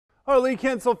Our Lee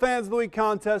Kinsel Fans of the Week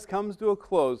contest comes to a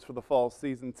close for the fall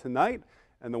season tonight.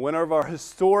 And the winner of our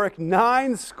historic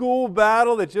 9-school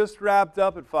battle that just wrapped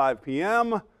up at 5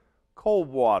 p.m.,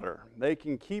 Coldwater. They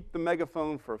can keep the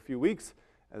megaphone for a few weeks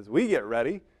as we get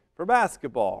ready for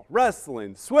basketball,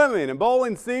 wrestling, swimming, and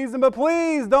bowling season. But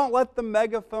please don't let the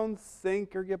megaphone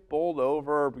sink or get bowled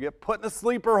over or get put in a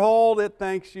sleeper hold. It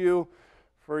thanks you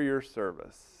for your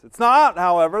service. It's not,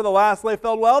 however, the last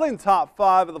Lefeld Welding Top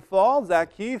 5 of the fall.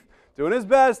 Zach Keith doing his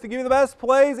best to give you the best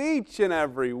plays each and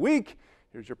every week.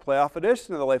 Here's your playoff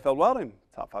edition of the Lefeld Welding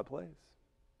Top 5 Plays.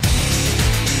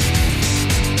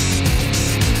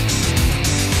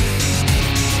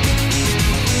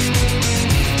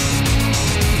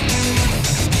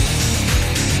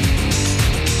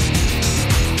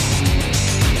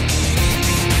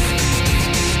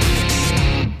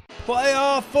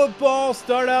 Playoff football.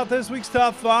 Start out this week's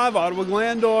top 5. Ottawa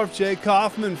Glandorf. Jay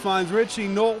Kaufman finds Richie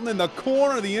Knowlton in the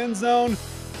corner of the end zone.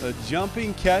 The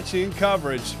jumping catch in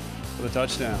coverage for the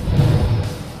touchdown.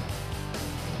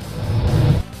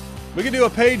 We can do a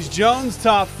Paige Jones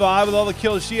top 5 with all the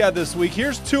kills she had this week.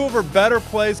 Here's 2 of her better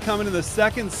plays coming in the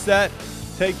second set,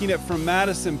 taking it from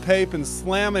Madison Pape and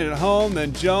slamming it home.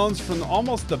 Then Jones from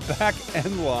almost the back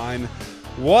end line.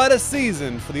 What a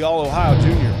season for the All-Ohio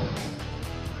junior.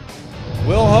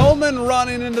 Will Holman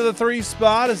running into the 3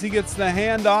 spot as he gets the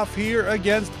handoff here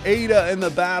against Ada in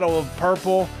the battle of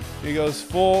purple. He goes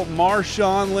full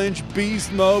Marshawn Lynch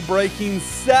beast mode, breaking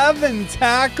 7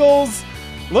 tackles.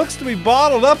 Looks to be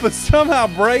bottled up, but somehow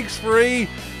breaks free.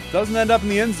 Doesn't end up in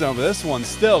the end zone, but this one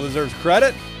still deserves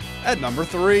credit at number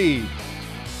 3.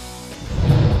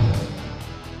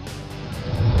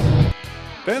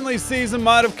 Findlay's season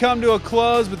might have come to a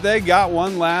close, but they got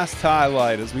one last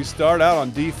highlight. As we start out on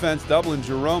defense, Dublin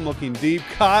Jerome looking deep.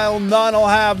 Kyle Nunn will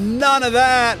have none of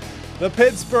that. The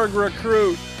Pittsburgh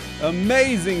recruit,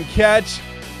 amazing catch.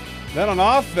 Then on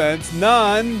offense,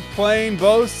 Nunn playing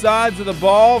both sides of the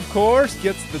ball, of course,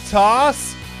 gets the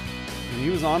toss. And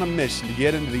he was on a mission to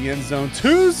get into the end zone.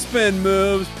 2 spin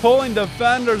moves, pulling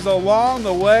defenders along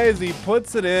the way as he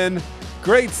puts it in.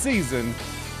 Great season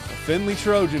of Findlay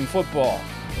Trojan football.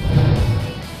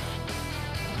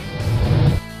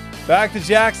 Back to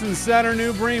Jackson Center,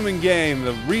 New Bremen game.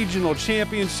 The regional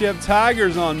championship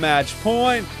Tigers on match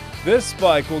point. This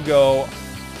spike will go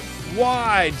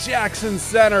wide. Jackson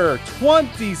Center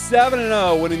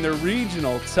 27-0, winning their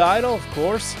regional title. Of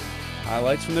course,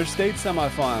 highlights from their state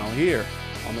semifinal here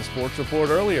on the Sports Report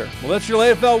earlier. Well, that's your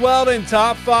Lefeld Welding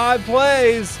Top 5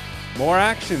 Plays. More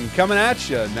action coming at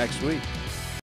you next week.